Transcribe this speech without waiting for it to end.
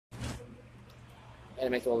and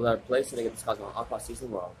make the world a better place to get this cause going all across the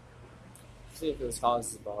Eastern world. See, this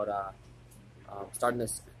cause is about starting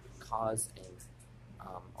this cause in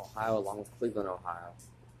Ohio, along with Cleveland, Ohio.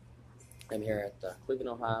 I'm here at Cleveland,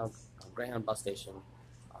 Ohio, Greyhound bus station.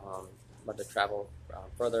 About to travel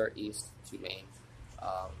further east to Maine,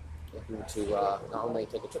 looking to not only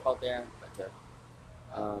take a trip out there, but to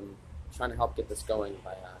trying to help get this going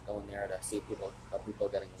by going there to see people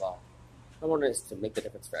getting involved. My one is to make the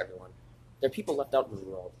difference for everyone. There are people left out in the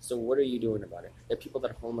world, so what are you doing about it? There are people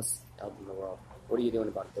that are homeless out in the world. What are you doing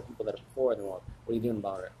about it? There are people that are poor in the world. What are you doing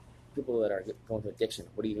about it? People that are going through addiction.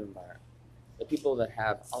 What are you doing about it? The people that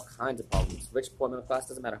have all kinds of problems. Rich, poor, middle class,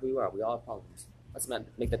 doesn't matter who you are. We all have problems. Let's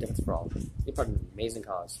make that difference for all. Be part of an amazing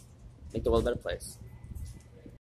cause. Make the world a better place.